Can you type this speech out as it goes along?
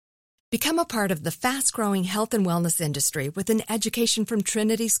Become a part of the fast-growing health and wellness industry with an education from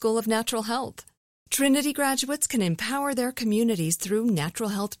Trinity School of Natural Health. Trinity graduates can empower their communities through natural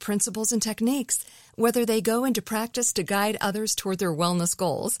health principles and techniques, whether they go into practice to guide others toward their wellness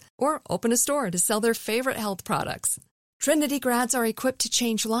goals or open a store to sell their favorite health products. Trinity grads are equipped to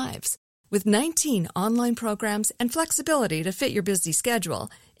change lives. With 19 online programs and flexibility to fit your busy schedule,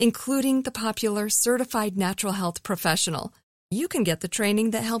 including the popular Certified Natural Health Professional, you can get the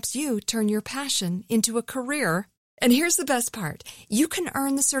training that helps you turn your passion into a career. And here's the best part. You can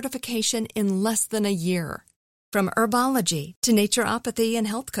earn the certification in less than a year. From herbology to naturopathy and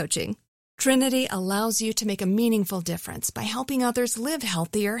health coaching, Trinity allows you to make a meaningful difference by helping others live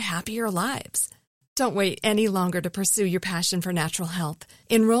healthier, happier lives. Don't wait any longer to pursue your passion for natural health.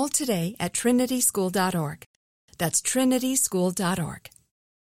 Enroll today at trinityschool.org. That's trinityschool.org.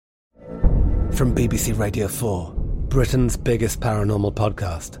 From BBC Radio 4, Britain's biggest paranormal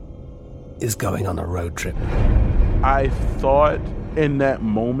podcast is going on a road trip. I thought in that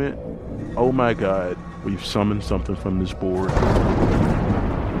moment, oh my God, we've summoned something from this board.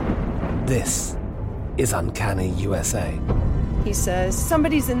 This is Uncanny USA. He says,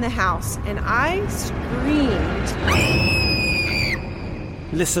 somebody's in the house, and I screamed.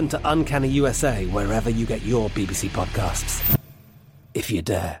 Listen to Uncanny USA wherever you get your BBC podcasts, if you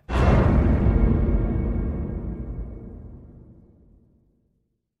dare.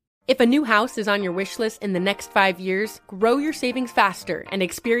 If a new house is on your wish list in the next 5 years, grow your savings faster and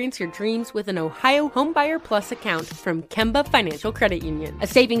experience your dreams with an Ohio Homebuyer Plus account from Kemba Financial Credit Union. A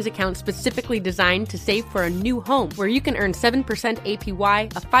savings account specifically designed to save for a new home, where you can earn 7%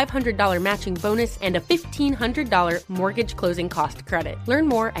 APY, a $500 matching bonus, and a $1,500 mortgage closing cost credit. Learn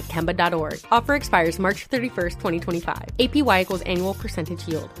more at Kemba.org. Offer expires March 31st, 2025. APY equals annual percentage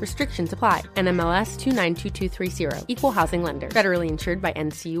yield. Restrictions apply. NMLS 292230. Equal housing lender. Federally insured by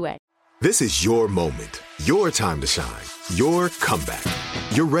NCUA. This is your moment, your time to shine, your comeback.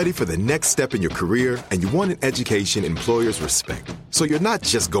 You're ready for the next step in your career, and you want an education employers respect. So you're not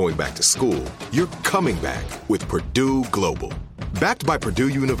just going back to school, you're coming back with Purdue Global. Backed by Purdue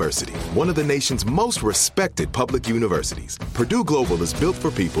University, one of the nation's most respected public universities, Purdue Global is built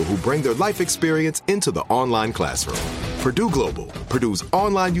for people who bring their life experience into the online classroom. Purdue Global, Purdue's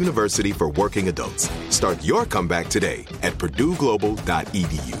online university for working adults. Start your comeback today at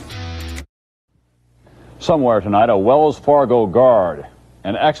purdueglobal.edu. Somewhere tonight, a Wells Fargo guard,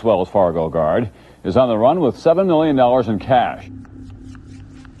 an ex-Wells Fargo guard, is on the run with $7 million in cash.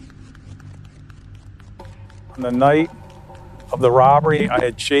 On the night of the robbery, I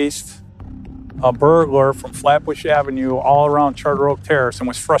had chased a burglar from Flatbush Avenue all around Charter Oak Terrace and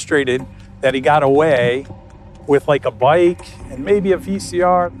was frustrated that he got away with like a bike and maybe a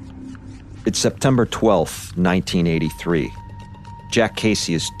VCR. It's September 12th, 1983. Jack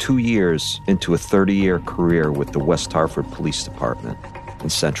Casey is 2 years into a 30-year career with the West Hartford Police Department in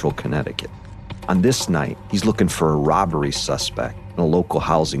central Connecticut. On this night, he's looking for a robbery suspect in a local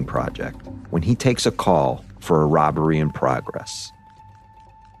housing project when he takes a call for a robbery in progress.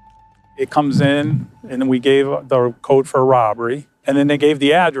 It comes in, and we gave the code for a robbery, and then they gave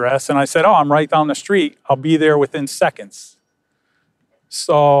the address, and I said, I'm right down the street. I'll be there within seconds.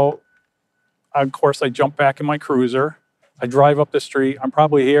 So, of course, I jump back in my cruiser. I drive up the street. I'm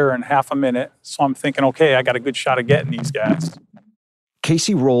probably here in half a minute. So I'm thinking, okay, I got a good shot of getting these guys.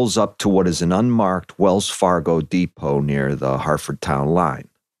 Casey rolls up to what is an unmarked Wells Fargo depot near the Hartford town line.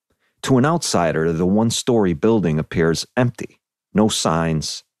 To an outsider, the one-story building appears empty. No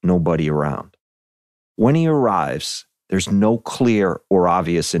signs, nobody around. When he arrives, there's no clear or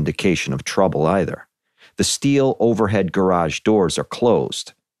obvious indication of trouble either. The steel overhead garage doors are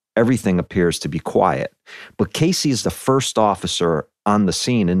closed. Everything appears to be quiet, but Casey is the first officer on the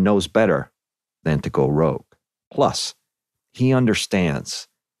scene and knows better than to go rogue. Plus, he understands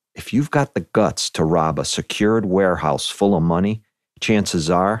if you've got the guts to rob a secured warehouse full of money, chances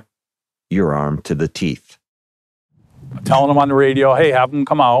are you're armed to the teeth. I'm telling them on the radio, hey, have them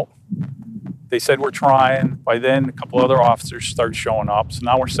come out. They said we're trying. By then, a couple other officers started showing up. So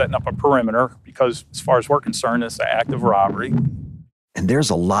now we're setting up a perimeter because as far as we're concerned, it's an active robbery. And there's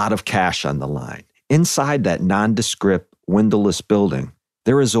a lot of cash on the line. Inside that nondescript, windowless building,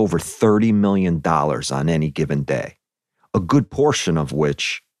 there is over $30 million on any given day, a good portion of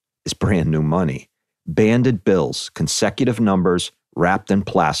which is brand new money. Banded bills, consecutive numbers, wrapped in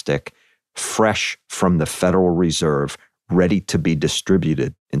plastic, fresh from the Federal Reserve, ready to be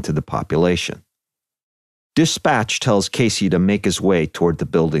distributed into the population. Dispatch tells Casey to make his way toward the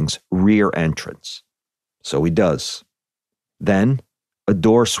building's rear entrance. So he does. Then, a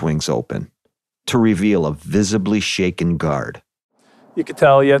door swings open to reveal a visibly shaken guard. You could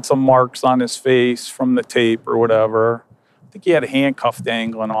tell he had some marks on his face from the tape or whatever. I think he had a handcuff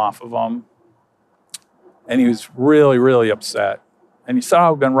dangling off of him. And he was really, really upset. And he said,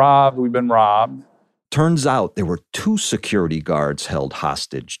 oh, we've been robbed. Turns out there were 2 security guards held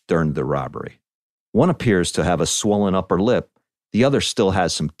hostage during the robbery. One appears to have a swollen upper lip. The other still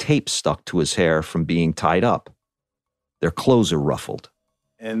has some tape stuck to his hair from being tied up. Their clothes are ruffled.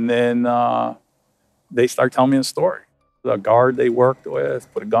 And then they start telling me a story. The guard they worked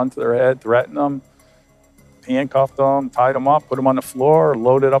with put a gun to their head, threatened them, handcuffed them, tied them up, put them on the floor,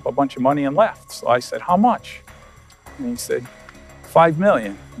 loaded up a bunch of money and left. So I said, how much? And he said, $5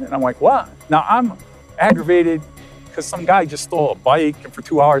 million. And I'm like, what? Now I'm aggravated because some guy just stole a bike and for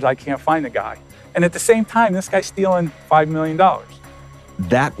 2 hours I can't find the guy. And at the same time, this guy's stealing $5 million.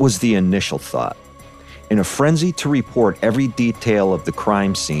 That was the initial thought. In a frenzy to report every detail of the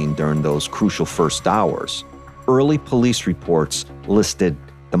crime scene during those crucial first hours, early police reports listed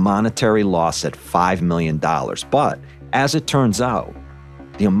the monetary loss at $5 million. But as it turns out,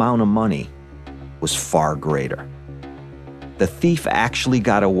 the amount of money was far greater. The thief actually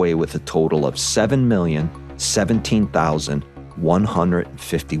got away with a total of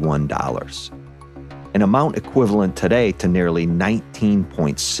 $7,017,151, an amount equivalent today to nearly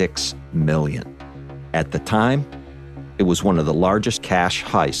 $19.6 million. At the time, it was one of the largest cash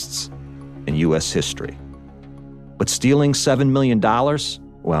heists in U.S. history. But stealing $7 million,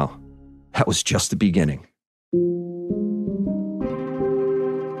 well, that was just the beginning.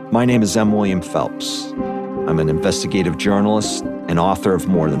 My name is M. William Phelps. I'm an investigative journalist and author of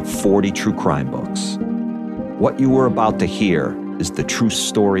more than 40 true crime books. What you were about to hear is the true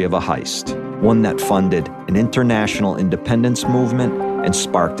story of a heist, one that funded an international independence movement and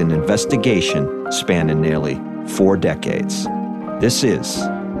sparked an investigation spanning nearly 4 decades. This is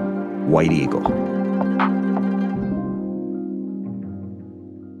White Eagle.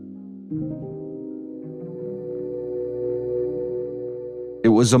 It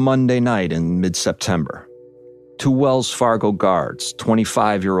was a Monday night in mid-September. 2 Wells Fargo guards,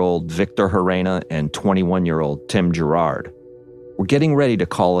 25-year-old Victor Herrera and 21-year-old Tim Gerard, were getting ready to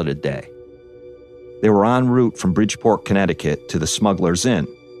call it a day. They were en route from Bridgeport, Connecticut to the Smuggler's Inn,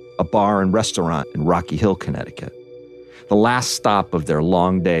 a bar and restaurant in Rocky Hill, Connecticut, the last stop of their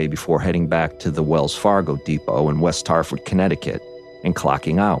long day before heading back to the Wells Fargo depot in West Hartford, Connecticut, and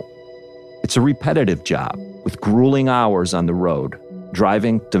clocking out. It's a repetitive job with grueling hours on the road,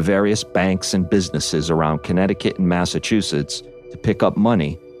 driving to various banks and businesses around Connecticut and Massachusetts to pick up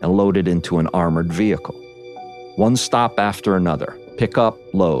money and load it into an armored vehicle. One stop after another, pick up,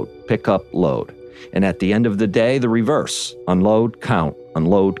 load, and at the end of the day, the reverse, unload, count,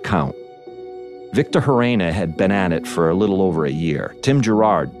 unload, count. Victor Herrera had been at it for a little over a year, Tim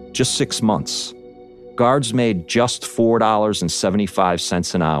Gerard just 6 months. Guards made just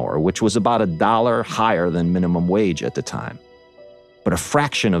 $4.75 an hour, which was about $1 higher than minimum wage at the time, but a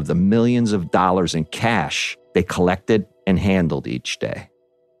fraction of the millions of dollars in cash they collected and handled each day.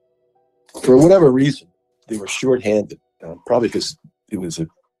 For whatever reason, they were shorthanded, probably because it was a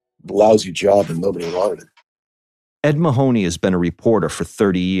lousy job and nobody wanted it. Ed Mahoney has been a reporter for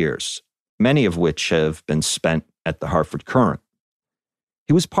 30 years, many of which have been spent at the Hartford Courant.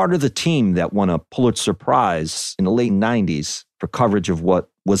 He was part of the team that won a Pulitzer Prize in the late 90s for coverage of what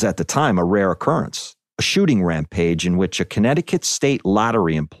was at the time a rare occurrence, a shooting rampage in which a Connecticut State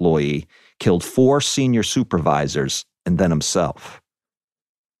Lottery employee killed 4 senior supervisors and then himself.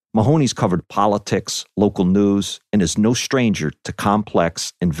 Mahoney's covered politics, local news, and is no stranger to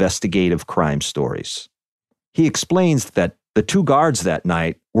complex investigative crime stories. He explains that the 2 guards that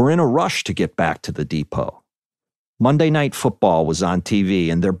night were in a rush to get back to the depot. Monday Night Football was on TV,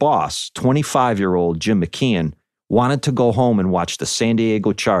 and their boss, 25-year-old Jim McKeon, wanted to go home and watch the San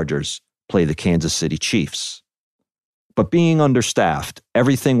Diego Chargers play the Kansas City Chiefs. But being understaffed,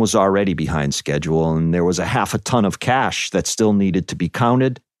 everything was already behind schedule, and there was a half a ton of cash that still needed to be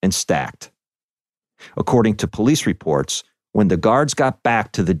counted and stacked. According to police reports, when the guards got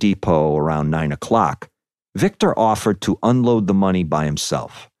back to the depot around 9 o'clock, Victor offered to unload the money by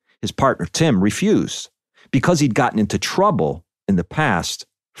himself. His partner, Tim, refused because he'd gotten into trouble in the past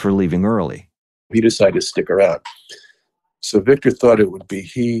for leaving early. He decided to stick around. So Victor thought it would be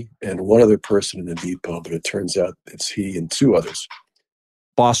he and one other person in the depot, but it turns out it's he and 2 others.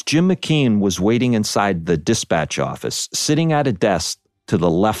 Boss Jim McKeon was waiting inside the dispatch office, sitting at a desk to the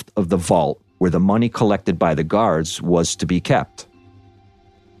left of the vault where the money collected by the guards was to be kept.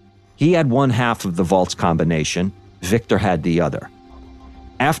 He had one half of the vault's combination, Victor had the other.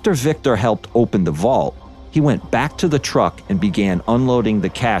 After Victor helped open the vault, he went back to the truck and began unloading the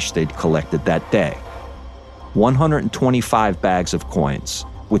cash they'd collected that day. 125 bags of coins,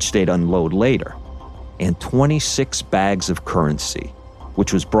 which they'd unload later, and 26 bags of currency,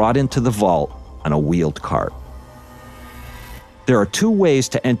 which was brought into the vault on a wheeled cart. There are two ways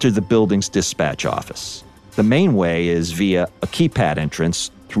to enter the building's dispatch office. The main way is via a keypad entrance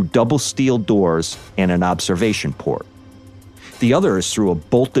through double steel doors and an observation port. The other is through a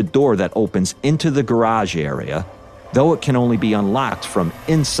bolted door that opens into the garage area, though it can only be unlocked from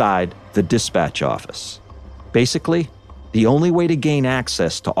inside the dispatch office. Basically, the only way to gain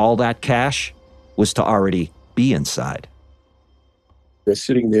access to all that cash was to already be inside. They're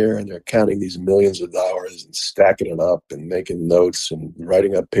sitting there and they're counting these millions of dollars and stacking it up and making notes and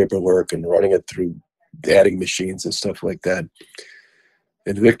writing up paperwork and running it through adding machines and stuff like that.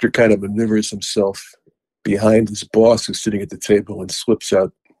 And Victor kind of maneuvers himself behind his boss who's sitting at the table and slips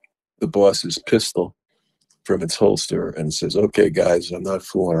out the boss's pistol from its holster and says, "Okay, guys, I'm not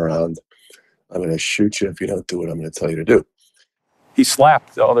fooling around. I'm going to shoot you if you don't do what I'm going to tell you to do." He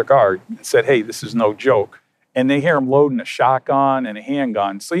slapped the other guard and said, "Hey, this is no joke." And they hear him loading a shotgun and a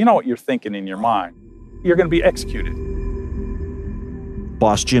handgun. So you know what you're thinking in your mind. You're going to be executed.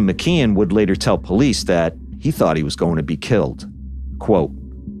 Boss Jim McKeon would later tell police that he thought he was going to be killed. Quote,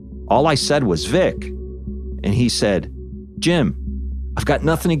 "All I said was Vic." And he said, "Jim, I've got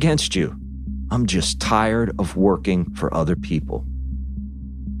nothing against you. I'm just tired of working for other people."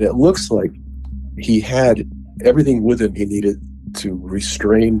 It looks like he had everything with him he needed to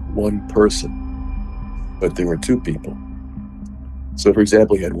restrain one person, but there were two people. So, for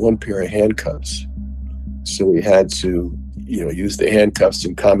example, he had one pair of handcuffs. So he had to, use the handcuffs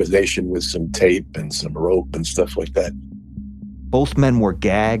in combination with some tape and some rope and stuff like that. Both men were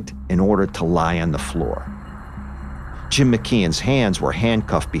gagged in order to lie on the floor. Jim McKeon's hands were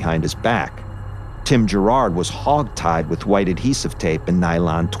handcuffed behind his back. Tim Gerard was hog-tied with white adhesive tape and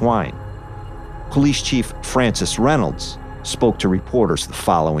nylon twine. Police Chief Francis Reynolds spoke to reporters the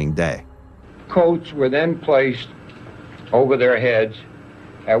following day. Coats were then placed over their heads,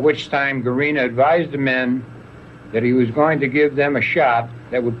 at which time Garina advised the men that he was going to give them a shot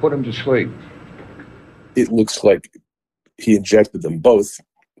that would put them to sleep. It looks like he injected them both,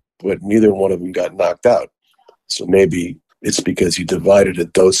 but neither one of them got knocked out. So maybe it's because he divided a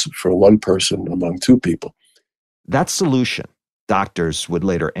dose for one person among two people. That solution, doctors would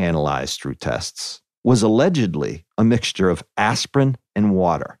later analyze through tests, was allegedly a mixture of aspirin and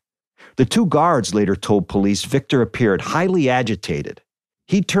water. The two guards later told police Victor appeared highly agitated.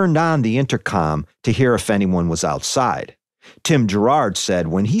 He turned on the intercom to hear if anyone was outside. Tim Gerard said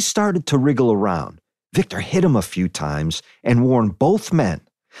when he started to wriggle around, Victor hit him a few times and warned both men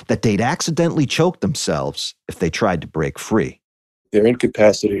that they'd accidentally choke themselves if they tried to break free. They're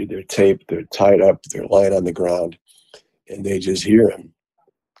incapacitated, they're taped, they're tied up, they're lying on the ground, and they just hear him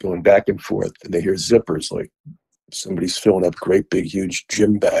going back and forth, and they hear zippers like somebody's filling up great big huge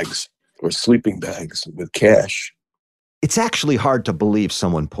gym bags or sleeping bags with cash. It's actually hard to believe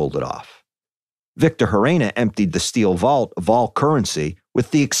someone pulled it off. Victor Harena emptied the steel vault of all currency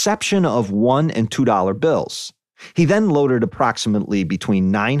with the exception of $1 and $2 bills. He then loaded approximately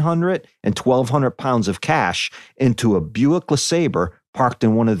between 900 and 1,200 pounds of cash into a Buick LeSabre parked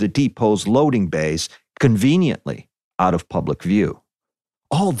in one of the depot's loading bays, conveniently out of public view.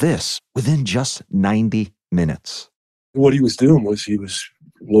 All this within just 90 minutes. What he was doing was he was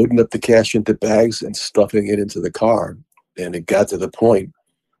loading up the cash into bags and stuffing it into the car. And it got to the point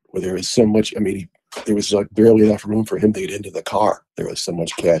where there was so much, there was like barely enough room for him to get into the car. There was so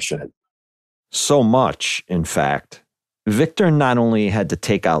much cash in it. So much, in fact, Victor not only had to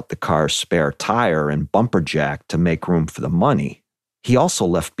take out the car's spare tire and bumper jack to make room for the money, he also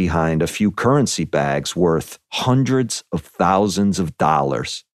left behind a few currency bags worth hundreds of thousands of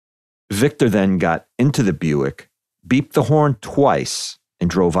dollars. Victor then got into the Buick, beeped the horn twice, and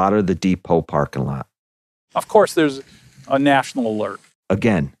drove out of the depot parking lot. Of course, there's a national alert.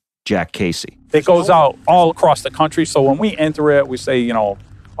 Again, Jack Casey. It goes out all across the country. So when we enter it, we say,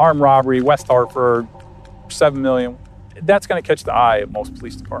 armed robbery, West Hartford, 7 million. That's going to catch the eye of most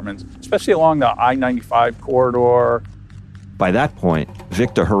police departments, especially along the I-95 corridor. By that point,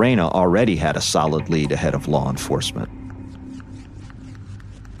 Victor Harena already had a solid lead ahead of law enforcement.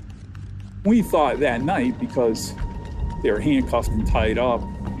 We thought that night, because they were handcuffed and tied up,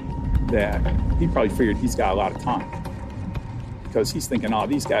 that he probably figured he's got a lot of time. Because he's thinking,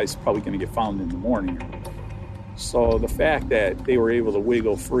 these guys are probably going to get found in the morning. So the fact that they were able to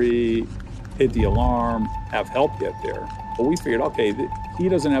wiggle free, hit the alarm, have help get there. But we figured, okay, he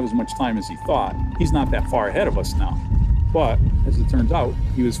doesn't have as much time as he thought. He's not that far ahead of us now. But as it turns out,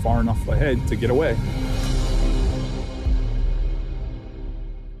 he was far enough ahead to get away.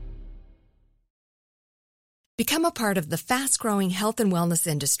 Become a part of the fast-growing health and wellness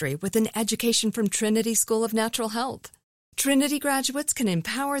industry with an education from Trinity School of Natural Health. Trinity graduates can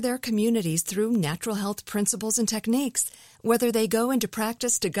empower their communities through natural health principles and techniques, whether they go into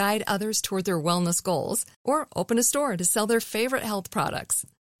practice to guide others toward their wellness goals or open a store to sell their favorite health products.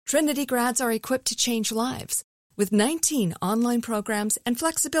 Trinity grads are equipped to change lives with 19 online programs and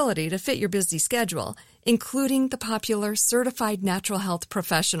flexibility to fit your busy schedule, including the popular Certified Natural Health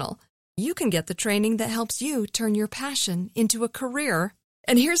Professional. You can get the training that helps you turn your passion into a career.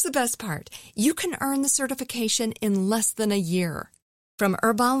 And here's the best part. You can earn the certification in less than a year. From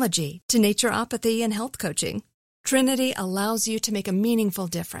herbology to naturopathy and health coaching, Trinity allows you to make a meaningful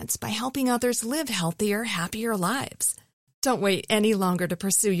difference by helping others live healthier, happier lives. Don't wait any longer to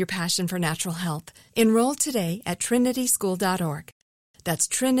pursue your passion for natural health. Enroll today at trinityschool.org. That's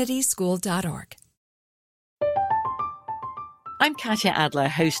trinityschool.org. I'm Katya Adler,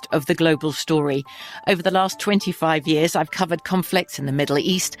 host of The Global Story. Over the last 25 years, I've covered conflicts in the Middle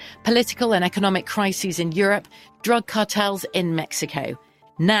East, political and economic crises in Europe, drug cartels in Mexico.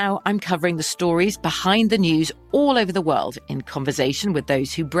 Now I'm covering the stories behind the news all over the world in conversation with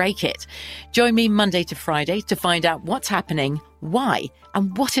those who break it. Join me Monday to Friday to find out what's happening, why,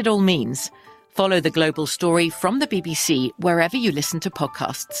 and what it all means. Follow The Global Story from the BBC wherever you listen to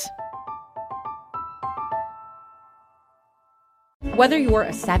podcasts. Whether you're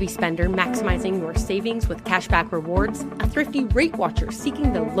a savvy spender maximizing your savings with cashback rewards, a thrifty rate watcher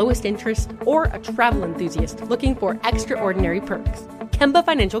seeking the lowest interest, or a travel enthusiast looking for extraordinary perks, Kemba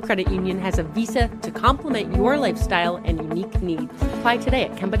Financial Credit Union has a visa to complement your lifestyle and unique needs. Apply today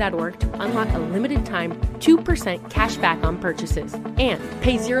at Kemba.org to unlock a limited-time 2% cash back on purchases and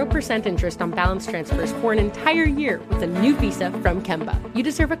pay 0% interest on balance transfers for an entire year with a new visa from Kemba. You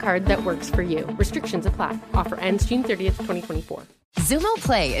deserve a card that works for you. Restrictions apply. Offer ends June 30th, 2024. Xumo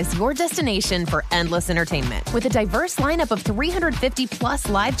Play is your destination for endless entertainment. With a diverse lineup of 350-plus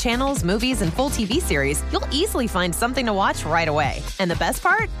live channels, movies, and full TV series, you'll easily find something to watch right away. And the best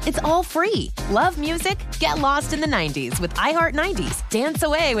part? It's all free. Love music? Get lost in the 90s with iHeart 90s. Dance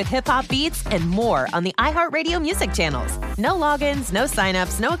away with hip-hop beats and more on the iHeartRadio music channels. No logins, no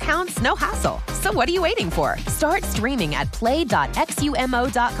signups, no accounts, no hassle. So what are you waiting for? Start streaming at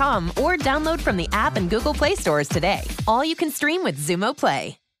play.xumo.com or download from the app and Google Play stores today. All you can stream with Xumo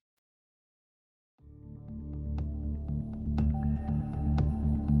Play.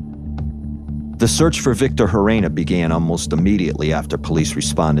 The search for Victor Herrera began almost immediately after police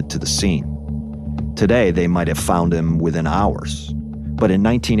responded to the scene. Today, they might have found him within hours. But in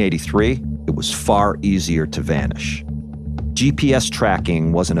 1983, it was far easier to vanish. GPS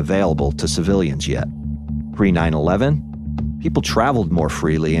tracking wasn't available to civilians yet. Pre-9/11, people traveled more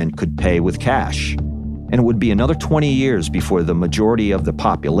freely and could pay with cash. And it would be another 20 years before the majority of the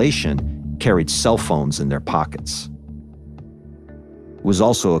population carried cell phones in their pockets. It was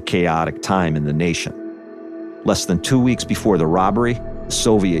also a chaotic time in the nation. Less than 2 weeks before the robbery, the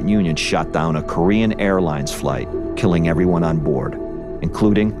Soviet Union shot down a Korean Airlines flight, killing everyone on board,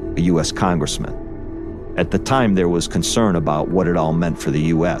 including a U.S. congressman. At the time, there was concern about what it all meant for the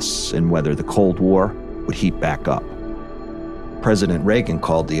U.S. and whether the Cold War would heat back up. President Reagan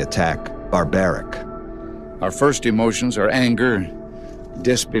called the attack barbaric. Our first emotions are anger,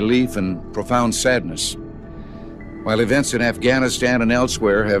 disbelief, and profound sadness. While events in Afghanistan and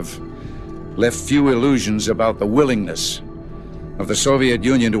elsewhere have left few illusions about the willingness of the Soviet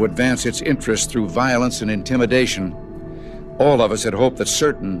Union to advance its interests through violence and intimidation, all of us had hoped that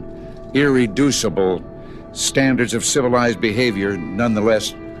certain irreducible standards of civilized behavior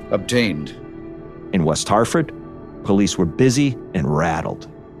nonetheless obtained. In West Hartford, police were busy and rattled.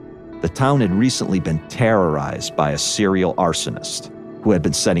 The town had recently been terrorized by a serial arsonist who had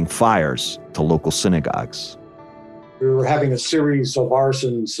been setting fires to local synagogues. We were having a series of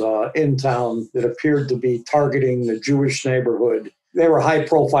arsons in town that appeared to be targeting the Jewish neighborhood. They were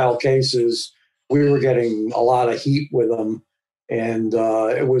high-profile cases. We were getting a lot of heat with them, and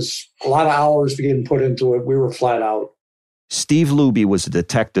it was a lot of hours getting put into it. We were flat out. Steve Luby was a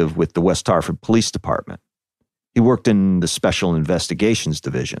detective with the West Hartford Police Department. He worked in the Special Investigations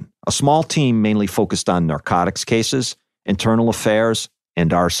Division, a small team mainly focused on narcotics cases, internal affairs,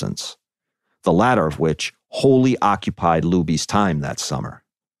 and arsons, the latter of which wholly occupied Luby's time that summer.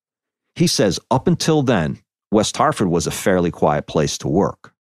 He says up until then, West Hartford was a fairly quiet place to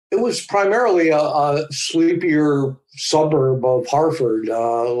work. It was primarily a sleepier suburb of Hartford. A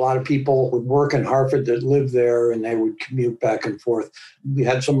lot of people would work in Hartford that lived there, and they would commute back and forth. We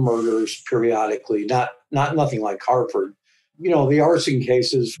had some murders periodically, not nothing like Hartford. You know, the arson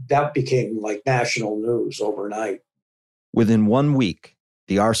cases, that became like national news overnight. Within 1 week,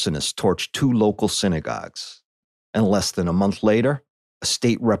 the arsonist torched 2 local synagogues. And less than a month later, a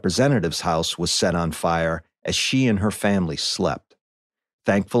state representative's house was set on fire as she and her family slept.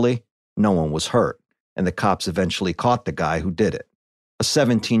 Thankfully, no one was hurt, and the cops eventually caught the guy who did it, a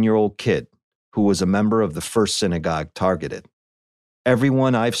 17-year-old kid who was a member of the first synagogue targeted.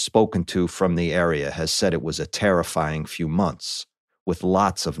 Everyone I've spoken to from the area has said it was a terrifying few months, with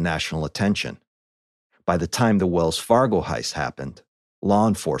lots of national attention. By the time the Wells Fargo heist happened, law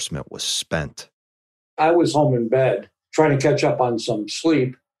enforcement was spent. I was home in bed, trying to catch up on some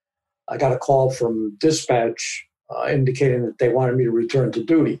sleep. I got a call from dispatch indicating that they wanted me to return to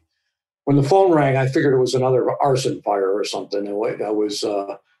duty. When the phone rang, I figured it was another arson fire or something I was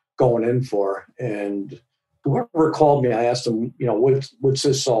going in for. And whoever called me, I asked them, what's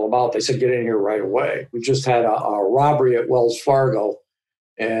this all about? They said, get in here right away. We just had a robbery at Wells Fargo,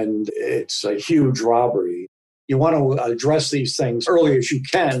 and it's a huge robbery. You want to address these things early as you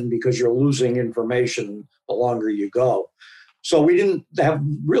can because you're losing information the longer you go. So we didn't have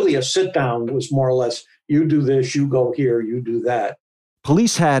really a sit down. It was more or less, you do this, you go here, you do that.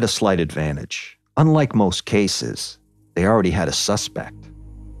 Police had a slight advantage. Unlike most cases, they already had a suspect.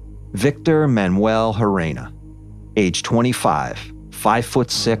 Victor Manuel Herrera, age 25,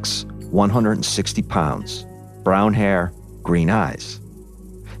 5'6", 160 pounds, brown hair, green eyes.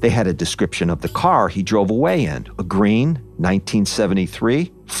 They had a description of the car he drove away in, a green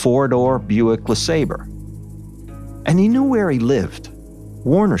 1973 four-door Buick LeSabre. And he knew where he lived,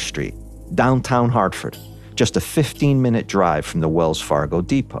 Warner Street, downtown Hartford, just a 15-minute drive from the Wells Fargo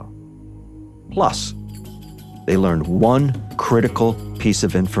depot. Plus, they learned one critical piece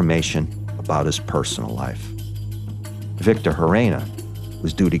of information about his personal life. Victor Herrera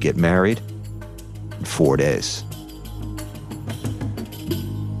was due to get married in 4 days.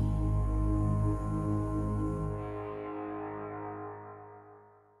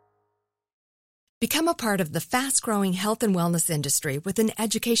 Become a part of the fast-growing health and wellness industry with an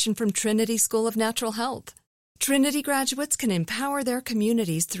education from Trinity School of Natural Health. Trinity graduates can empower their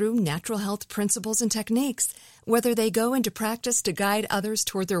communities through natural health principles and techniques, whether they go into practice to guide others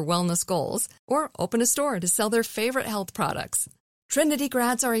toward their wellness goals or open a store to sell their favorite health products. Trinity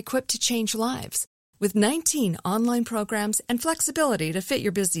grads are equipped to change lives with 19 online programs and flexibility to fit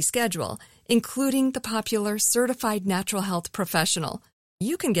your busy schedule, including the popular Certified Natural Health Professional.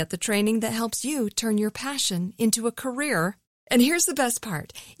 You can get the training that helps you turn your passion into a career. And here's the best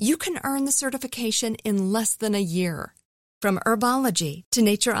part. You can earn the certification in less than a year. From herbology to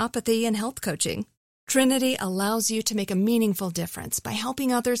naturopathy and health coaching, Trinity allows you to make a meaningful difference by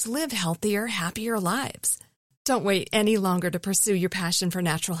helping others live healthier, happier lives. Don't wait any longer to pursue your passion for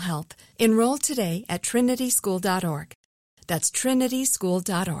natural health. Enroll today at trinityschool.org. That's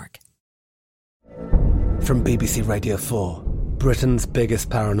trinityschool.org. From BBC Radio 4, Britain's biggest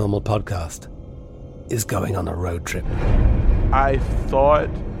paranormal podcast is going on a road trip. I thought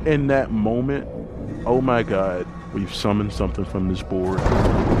in that moment, oh my God, we've summoned something from this board.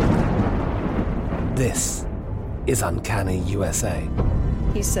 This is Uncanny USA.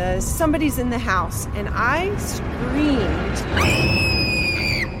 He says, somebody's in the house, and I screamed.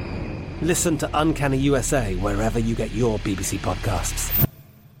 Listen to Uncanny USA wherever you get your BBC podcasts,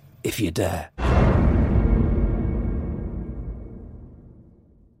 if you dare.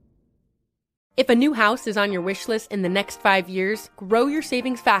 If a new house is on your wish list in the next 5 years, grow your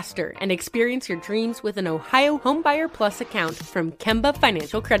savings faster and experience your dreams with an Ohio Homebuyer Plus account from Kemba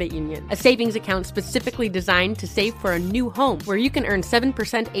Financial Credit Union. A savings account specifically designed to save for a new home, where you can earn 7%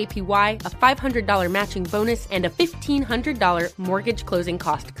 APY, a $500 matching bonus, and a $1,500 mortgage closing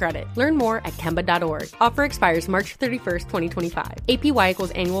cost credit. Learn more at Kemba.org. Offer expires March 31st, 2025. APY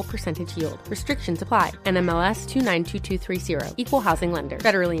equals annual percentage yield. Restrictions apply. NMLS 292230. Equal housing lender.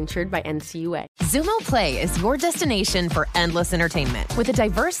 Federally insured by NCUA. Xumo Play is your destination for endless entertainment. With a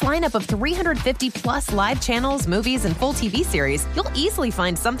diverse lineup of 350 plus live channels, movies, and full TV series, you'll easily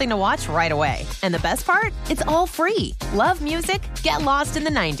find something to watch right away. And the best part? It's all free. Love music? Get lost in the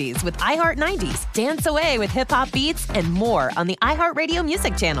 90s with iHeart 90s, dance away with hip-hop beats, and more on the iHeartRadio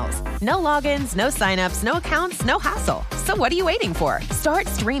music channels. No logins, no signups, no accounts, no hassle. So what are you waiting for? Start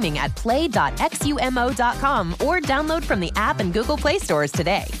streaming at play.xumo.com or download from the app and Google Play stores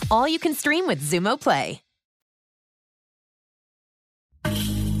today. All you can stream with Xumo Play.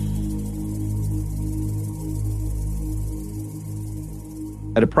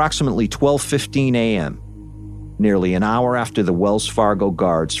 At approximately 12:15 a.m., nearly an hour after the Wells Fargo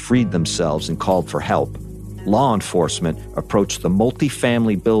guards freed themselves and called for help, law enforcement approached the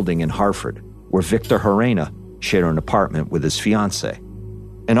multi-family building in Hartford, where Victor Herrera shared an apartment with his fiancée.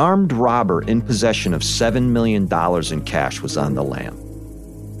 An armed robber in possession of $7 million in cash was on the lam.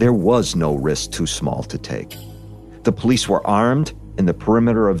 There was no risk too small to take. The police were armed and the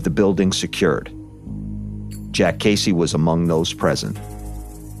perimeter of the building secured. Jack Casey was among those present.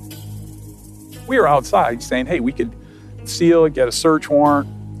 We were outside saying, hey, we could seal it, get a search warrant.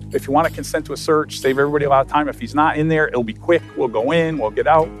 If you want to consent to a search, save everybody a lot of time. If he's not in there, it'll be quick. We'll go in, we'll get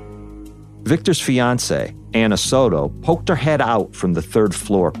out. Victor's fiancée, Anna Soto, poked her head out from the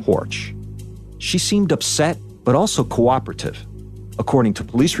third-floor porch. She seemed upset, but also cooperative. According to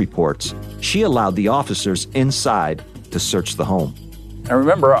police reports, she allowed the officers inside to search the home. I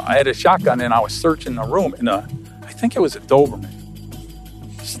remember I had a shotgun and I was searching the room, and I think it was a Doberman.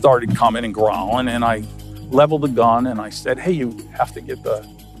 Started coming and growling, and I leveled the gun and I said, hey, you have to get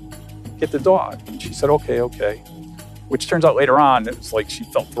the dog. And she said, okay. Which turns out later on, it was like she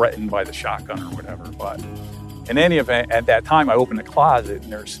felt threatened by the shotgun or whatever. But in any event, at that time, I opened the closet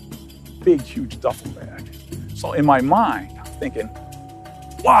and there's a big, huge duffel bag. So in my mind, I'm thinking,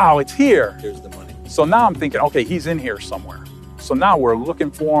 wow, it's here. Here's the money. So now I'm thinking, okay, he's in here somewhere. So now we're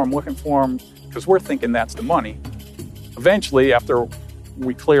looking for him, because we're thinking that's the money. Eventually, after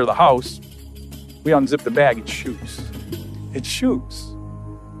we clear the house, we unzip the bag, it's shoes. It's shoes.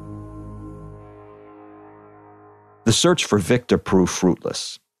 The search for Victor proved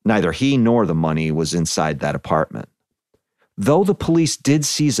fruitless. Neither he nor the money was inside that apartment. Though the police did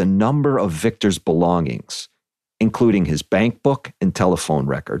seize a number of Victor's belongings, including his bank book and telephone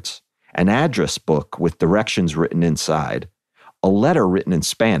records, an address book with directions written inside, a letter written in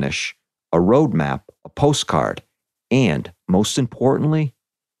Spanish, a road map, a postcard, and, most importantly,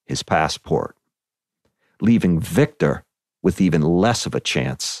 his passport, leaving Victor with even less of a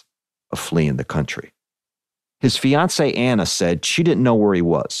chance of fleeing the country. His fiancée Anna said she didn't know where he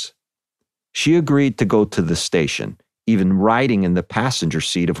was. She agreed to go to the station, even riding in the passenger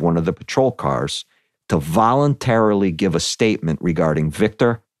seat of one of the patrol cars, to voluntarily give a statement regarding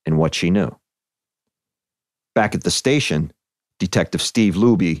Victor and what she knew. Back at the station, Detective Steve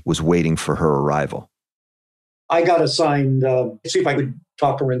Luby was waiting for her arrival. I got assigned, see if I could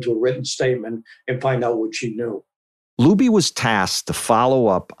talk her into a written statement and find out what she knew. Luby was tasked to follow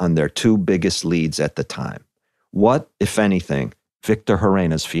up on their two biggest leads at the time. What, if anything, Victor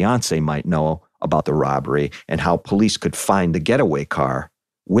Herena's fiancée might know about the robbery and how police could find the getaway car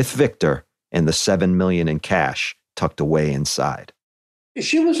with Victor and the $7 million in cash tucked away inside.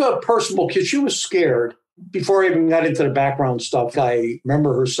 She was a personable kid. She was scared. Before I even got into the background stuff, I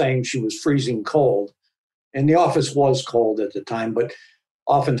remember her saying she was freezing cold. And the office was cold at the time, but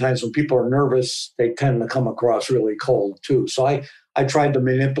oftentimes when people are nervous, they tend to come across really cold too. So I tried to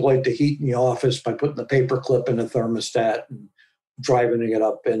manipulate the heat in the office by putting the paper clip in the thermostat and driving it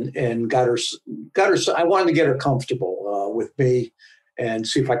up and got her. I wanted to get her comfortable with me and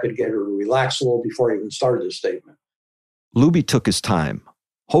see if I could get her to relax a little before I even started the statement. Luby took his time,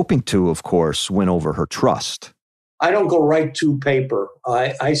 hoping to, of course, win over her trust. I don't go right to paper.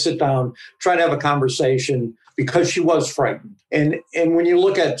 I sit down, try to have a conversation because she was frightened. And when you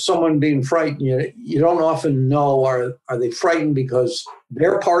look at someone being frightened, you don't often know, are they frightened because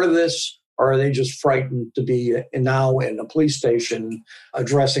they're part of this, or are they just frightened to be now in a police station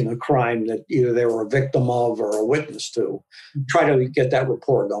addressing a crime that either they were a victim of or a witness to? Try to get that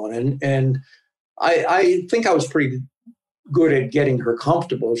rapport going. And I think I was pretty good at getting her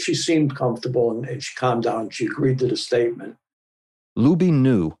comfortable. She seemed comfortable and she calmed down. She agreed to the statement. Luby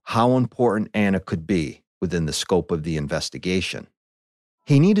knew how important Anna could be within the scope of the investigation.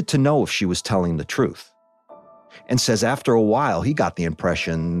 He needed to know if she was telling the truth, and says after a while he got the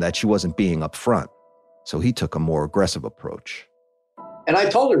impression that she wasn't being upfront, so he took a more aggressive approach. And I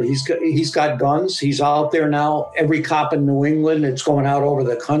told her he's got guns. He's out there now. Every cop in New England, it's going out over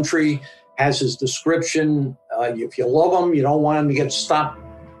the country, has his description. If you love him, you don't want him to get stopped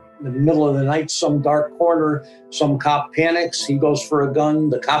in the middle of the night, some dark corner, some cop panics, he goes for a gun,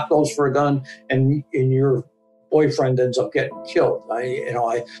 the cop goes for a gun, and your boyfriend ends up getting killed.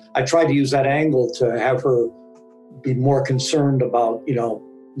 I tried to use that angle to have her be more concerned about,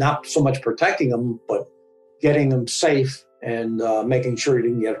 not so much protecting him, but getting him safe and making sure he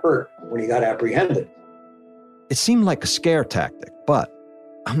didn't get hurt when he got apprehended. It seemed like a scare tactic, but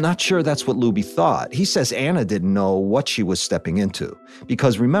I'm not sure that's what Luby thought. He says Anna didn't know what she was stepping into.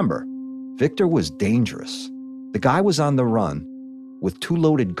 Because remember, Victor was dangerous. The guy was on the run with 2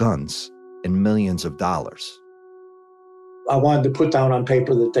 loaded guns and millions of dollars. I wanted to put down on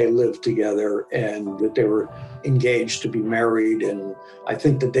paper that they lived together and that they were engaged to be married. And I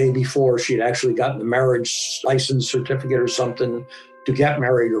think the day before she'd actually gotten the marriage license certificate or something to get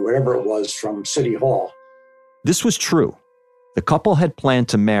married or whatever it was from City Hall. This was true. The couple had planned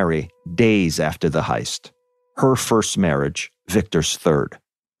to marry days after the heist. Her first marriage, Victor's third.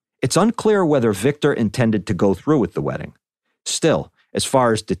 It's unclear whether Victor intended to go through with the wedding. Still, as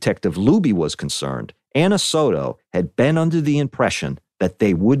far as Detective Luby was concerned, Anna Soto had been under the impression that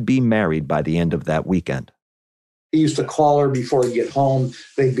they would be married by the end of that weekend. He used to call her before he'd get home.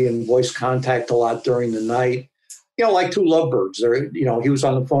 They'd be in voice contact a lot during the night. Like two lovebirds. He was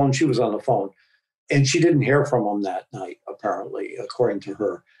on the phone, she was on the phone. And she didn't hear from him that night, apparently, according to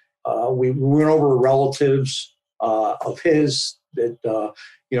her. We went over relatives of his that,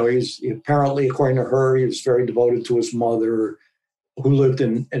 he's apparently, according to her, he was very devoted to his mother, who lived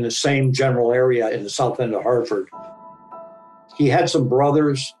in the same general area in the south end of Hartford. He had some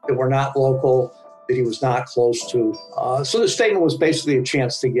brothers that were not local, that he was not close to. So the statement was basically a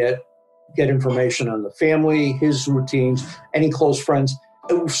chance to get information on the family, his routines, any close friends.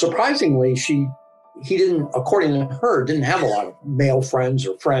 Surprisingly, he didn't, according to her, didn't have a lot of male friends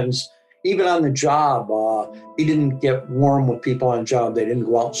or friends. Even on the job, he didn't get warm with people on the job. They didn't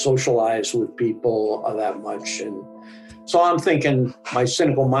go out and socialize with people that much. And so I'm thinking, my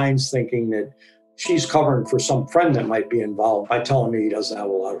cynical mind's thinking that she's covering for some friend that might be involved by telling me he doesn't have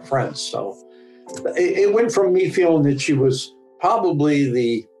a lot of friends. So it went from me feeling that she was probably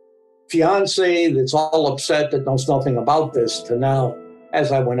the fiance that's all upset that knows nothing about this to now,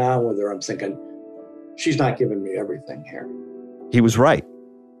 as I went on with her, I'm thinking, she's not giving me everything here. He was right.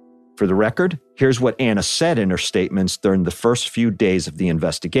 For the record, here's what Anna said in her statements during the first few days of the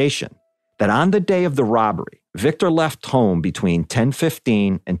investigation, that on the day of the robbery, Victor left home between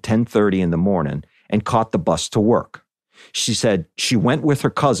 10:15 and 10:30 in the morning and caught the bus to work. She said she went with her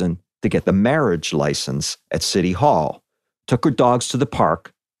cousin to get the marriage license at City Hall, took her dogs to the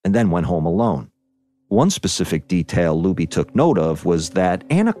park, and then went home alone. One specific detail Luby took note of was that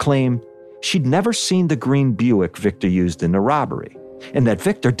Anna claimed she'd never seen the green Buick Victor used in the robbery, and that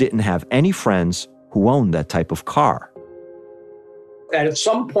Victor didn't have any friends who owned that type of car. At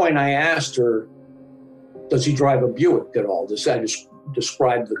some point, I asked her, does he drive a Buick at all? I just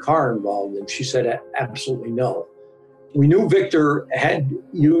described the car involved, and she said absolutely no. We knew Victor had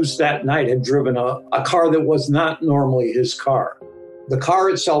used that night, had driven a car that was not normally his car. The car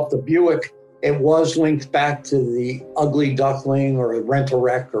itself, the Buick, it was linked back to the Ugly Duckling or a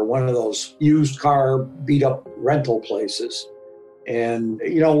Rent-A-Wreck or one of those used car beat-up rental places. And,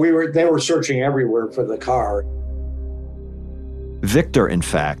 they were searching everywhere for the car. Victor, in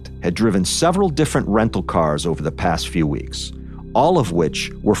fact, had driven several different rental cars over the past few weeks, all of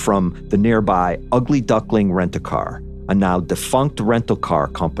which were from the nearby Ugly Duckling Rent-A-Car, a now defunct rental car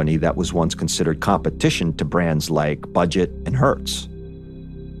company that was once considered competition to brands like Budget and Hertz.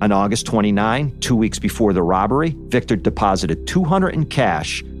 On August 29, 2 weeks before the robbery, Victor deposited $200 in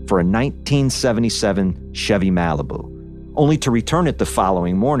cash for a 1977 Chevy Malibu, only to return it the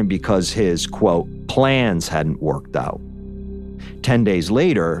following morning because his, quote, plans hadn't worked out. 10 days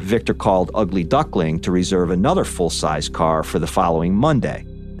later, Victor called Ugly Duckling to reserve another full-size car for the following Monday,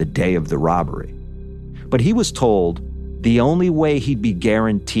 the day of the robbery. But he was told the only way he'd be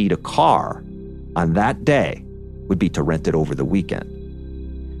guaranteed a car on that day would be to rent it over the weekend.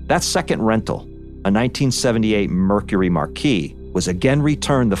 That second rental, a 1978 Mercury Marquis, was again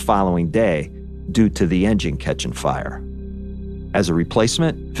returned the following day due to the engine catching fire. As a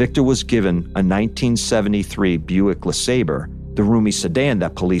replacement, Victor was given a 1973 Buick LeSabre, the roomy sedan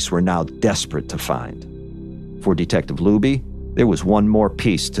that police were now desperate to find. For Detective Luby, there was one more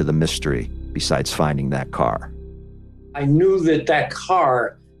piece to the mystery besides finding that car. I knew that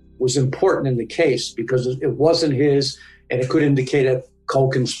car was important in the case because it wasn't his, and it could indicate a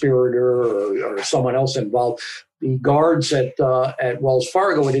co-conspirator or someone else involved. The guards at Wells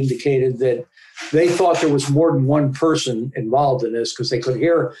Fargo had indicated that they thought there was more than one person involved in this because they could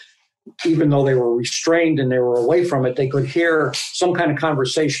hear, even though they were restrained and they were away from it, they could hear some kind of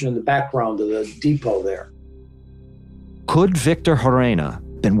conversation in the background of the depot there. Could Victor Horena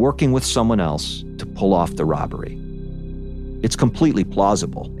been working with someone else to pull off the robbery? It's completely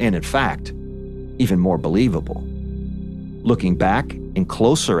plausible, and in fact, even more believable. Looking back and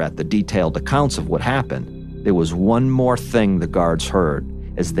closer at the detailed accounts of what happened, there was one more thing the guards heard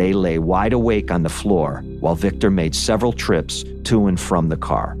as they lay wide awake on the floor while Victor made several trips to and from the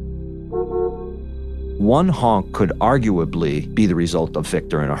car. One honk could arguably be the result of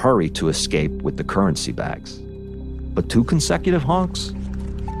Victor in a hurry to escape with the currency bags. But 2 consecutive honks?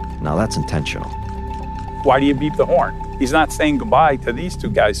 Now that's intentional. Why do you beep the horn? He's not saying goodbye to these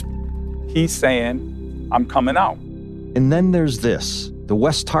 2 guys. He's saying, I'm coming out. And then there's this. The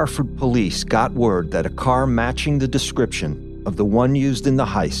West Hartford police got word that a car matching the description of the one used in the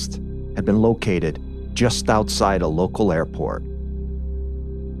heist had been located just outside a local airport.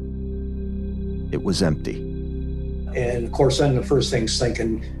 It was empty. And of course, then the first thing's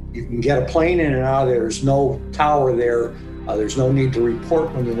thinking, You can get a plane in and out of there. There's no tower there. There's no need to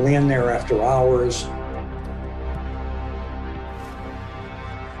report when you land there after hours.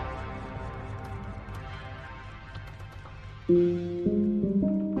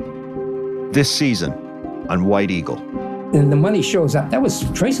 This season on White Eagle. And the money shows up. That was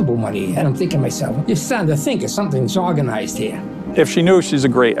traceable money. And I'm thinking to myself, you're starting to think something's organized here. If she knew, she's a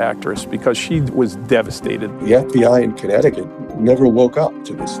great actress because she was devastated. The FBI in Connecticut never woke up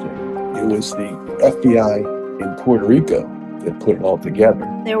to this thing. It was the FBI in Puerto Rico that put it all together.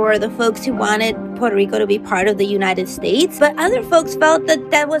 There were the folks who wanted Puerto Rico to be part of the United States, but other folks felt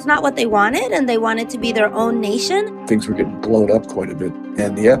that that was not what they wanted, and they wanted to be their own nation. Things were getting blown up quite a bit,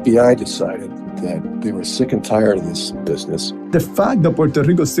 and the FBI decided that they were sick and tired of this business. The fact that Puerto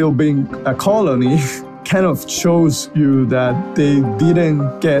Rico still being a colony kind of shows you that they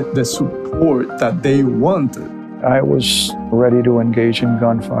didn't get the support that they wanted. I was ready to engage in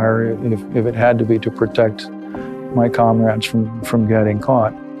gunfire if it had to be to protect my comrades from getting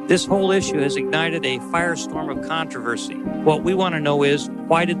caught. This whole issue has ignited a firestorm of controversy. What we want to know is,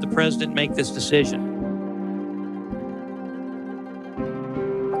 why did the president make this decision?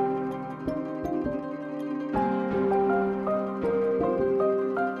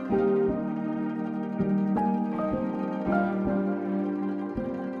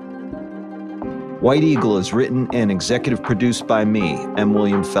 White Eagle is written and executive produced by me, M.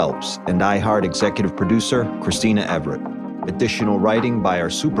 William Phelps, and iHeart executive producer, Christina Everett. Additional writing by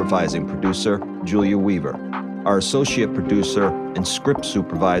our supervising producer, Julia Weaver. Our associate producer and script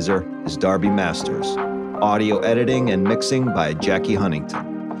supervisor is Darby Masters. Audio editing and mixing by Jackie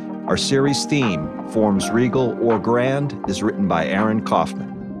Huntington. Our series theme, Forms Regal or Grand, is written by Aaron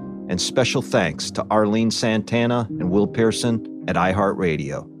Kaufman. And special thanks to Arlene Santana and Will Pearson at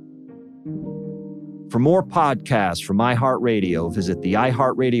iHeartRadio. For more podcasts from iHeartRadio, visit the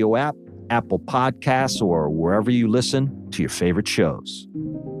iHeartRadio app, Apple Podcasts, or wherever you listen to your favorite shows.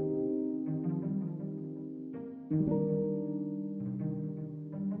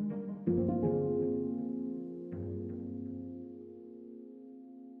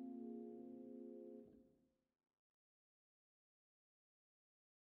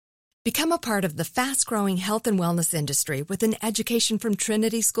 Become a part of the fast-growing health and wellness industry with an education from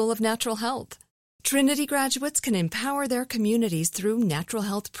Trinity School of Natural Health. Trinity graduates can empower their communities through natural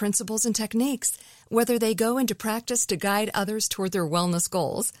health principles and techniques, whether they go into practice to guide others toward their wellness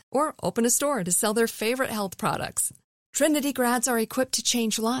goals or open a store to sell their favorite health products. Trinity grads are equipped to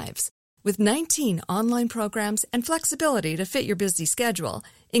change lives with 19 online programs and flexibility to fit your busy schedule,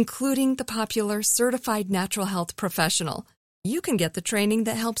 including the popular Certified Natural Health Professional. You can get the training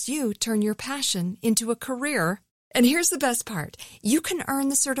that helps you turn your passion into a career. And here's the best part. You can earn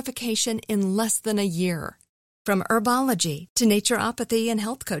the certification in less than a year. From herbology to naturopathy and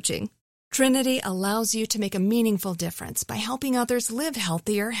health coaching, Trinity allows you to make a meaningful difference by helping others live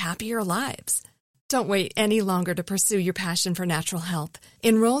healthier, happier lives. Don't wait any longer to pursue your passion for natural health.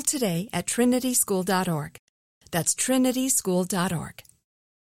 Enroll today at trinityschool.org. That's trinityschool.org.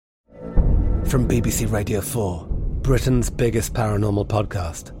 From BBC Radio 4, Britain's biggest paranormal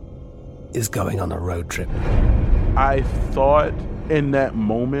podcast is going on a road trip. I thought in that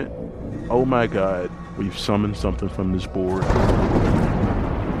moment, oh my God, we've summoned something from this board.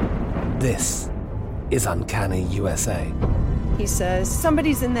 This is Uncanny USA. He says,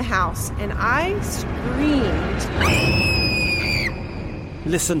 somebody's in the house, and I screamed.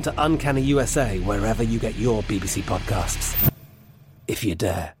 Listen to Uncanny USA wherever you get your BBC podcasts, if you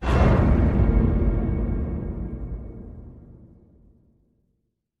dare.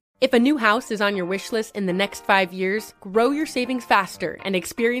 If a new house is on your wish list in the next 5 years, grow your savings faster and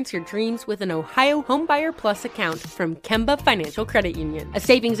experience your dreams with an Ohio Homebuyer Plus account from Kemba Financial Credit Union. A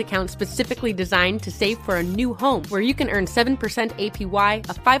savings account specifically designed to save for a new home, where you can earn 7% APY,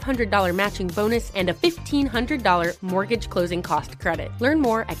 a $500 matching bonus, and a $1,500 mortgage closing cost credit. Learn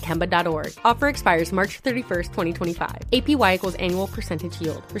more at Kemba.org. Offer expires March 31st, 2025. APY equals annual percentage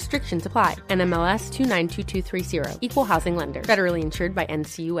yield. Restrictions apply. NMLS 292230. Equal housing lender. Federally insured by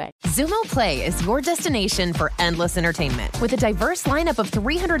NCUA. Xumo Play is your destination for endless entertainment. With a diverse lineup of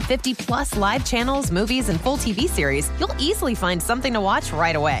 350 plus live channels, movies, and full TV series, you'll easily find something to watch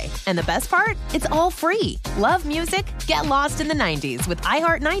right away. And the best part? It's all free. Love music? Get lost in the 90s with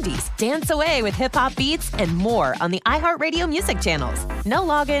iHeart 90s. Dance away with hip-hop beats and more on the iHeartRadio music channels. No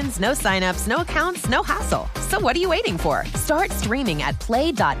logins, no signups, no accounts, no hassle. So what are you waiting for? Start streaming at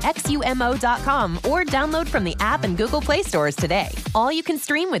play.xumo.com or download from the app and Google Play stores today. All you can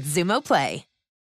stream with Xumo Play.